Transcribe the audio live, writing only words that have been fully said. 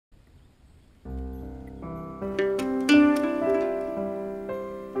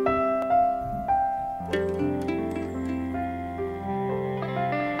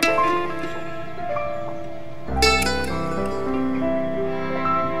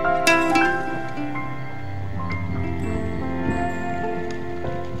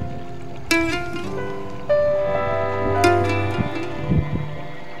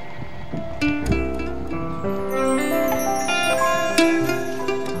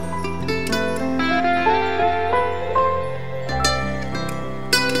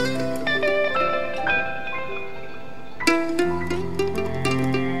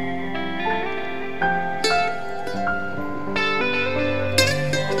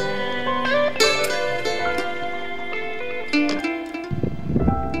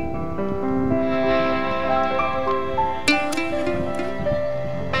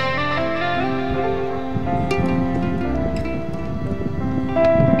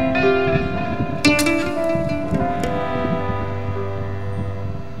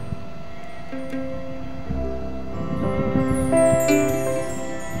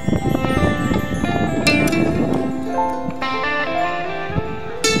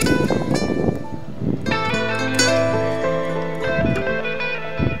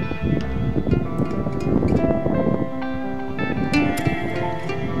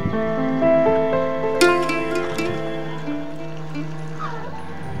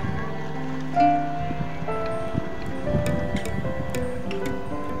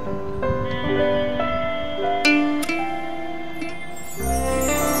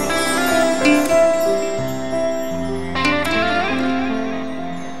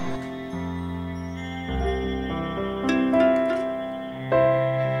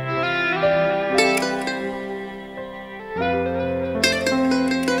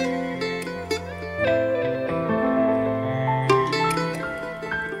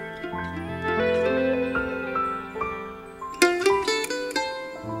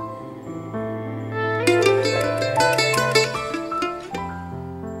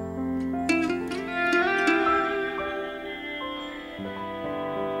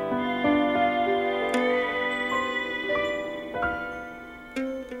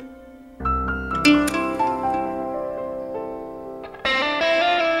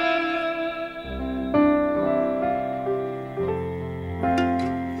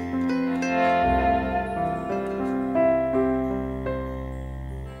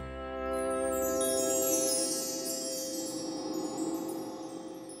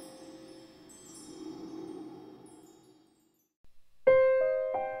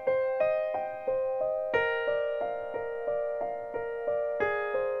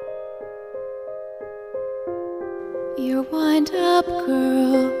up,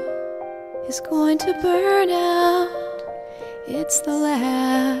 girl, is going to burn out. It's the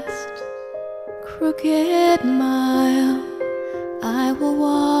last crooked mile I will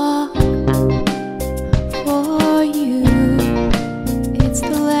walk for you. It's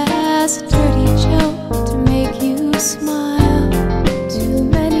the last dirty joke to make you smile. Too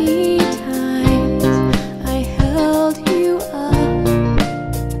many times I held you up.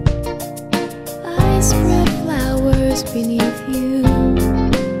 I spread flowers beneath you,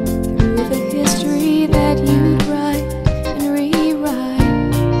 through the history that you'd write and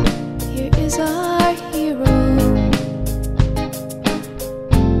rewrite. Here is our hero.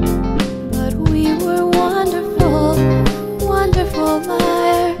 But we were wonderful, wonderful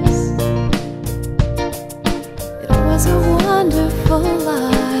liars. It was a wonderful life.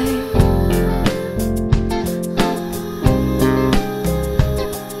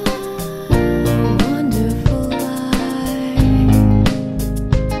 Wonderful life.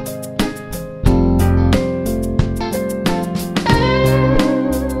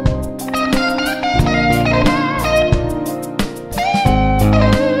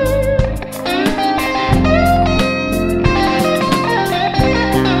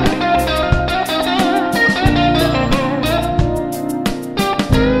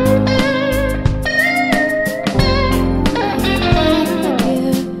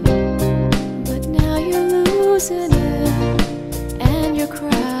 But now you're losing it, and your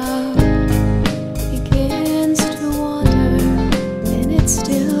crowd begins to wander, and it's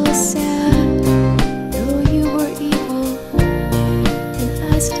still sad. Though you were evil,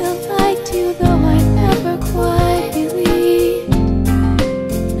 and I still liked you, though I never quite believed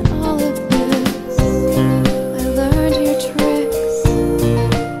in all of this. I learned your tricks,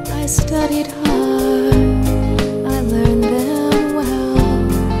 I studied hard, I learned them well,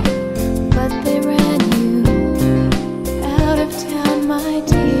 but they ran you out of town, my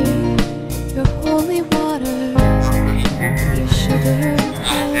dear. Your holy water, your sugar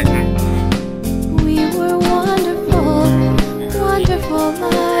cane. We were wonderful, wonderful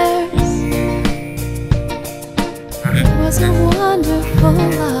liars. It was a wonderful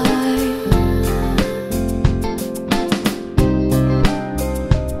life.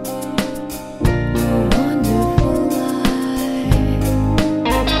 A wonderful life.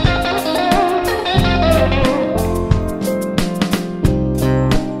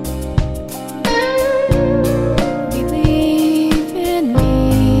 Believe in me.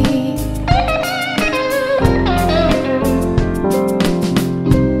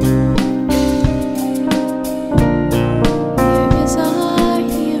 Here is our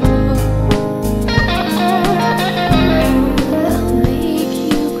hero. I'll make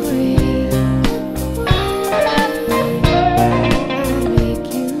you great. I'll make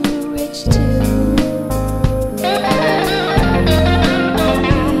you rich too.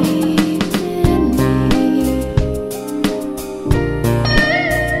 Believe in me.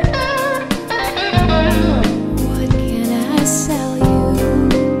 What can I sell you?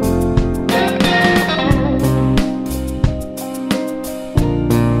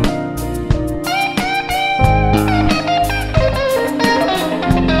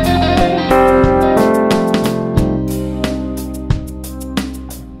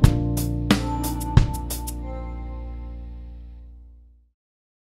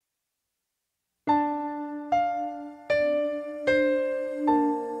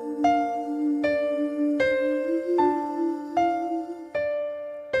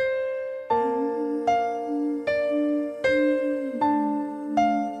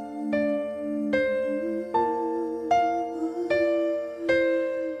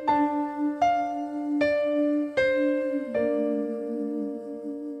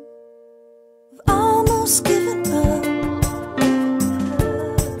 Almost given up,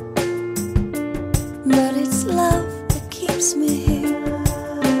 but it's love that keeps me here,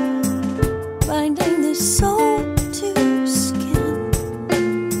 binding this soul to skin.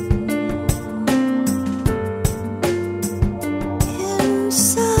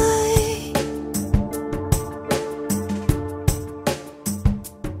 Inside,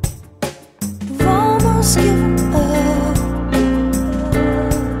 I've almost given up,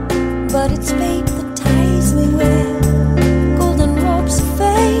 but it's fate that ties me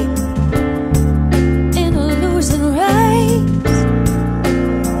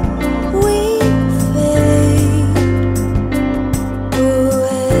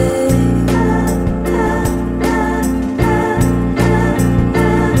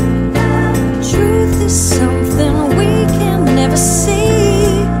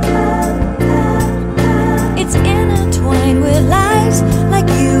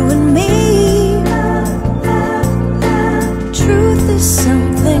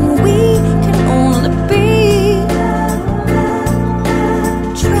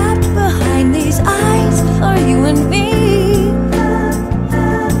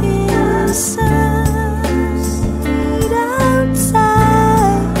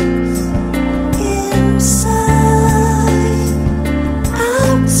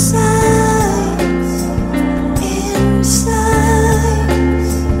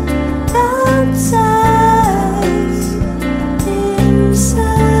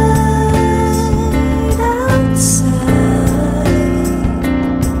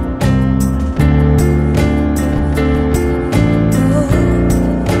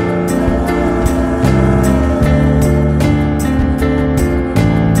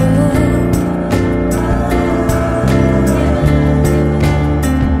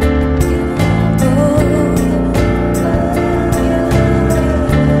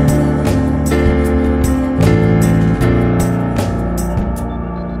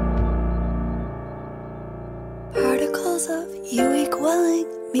Particles of you equaling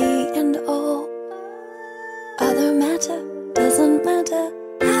me and all other matter. Doesn't matter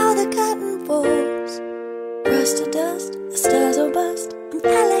how the curtain falls. Rust to dust, the stars will burst. I'm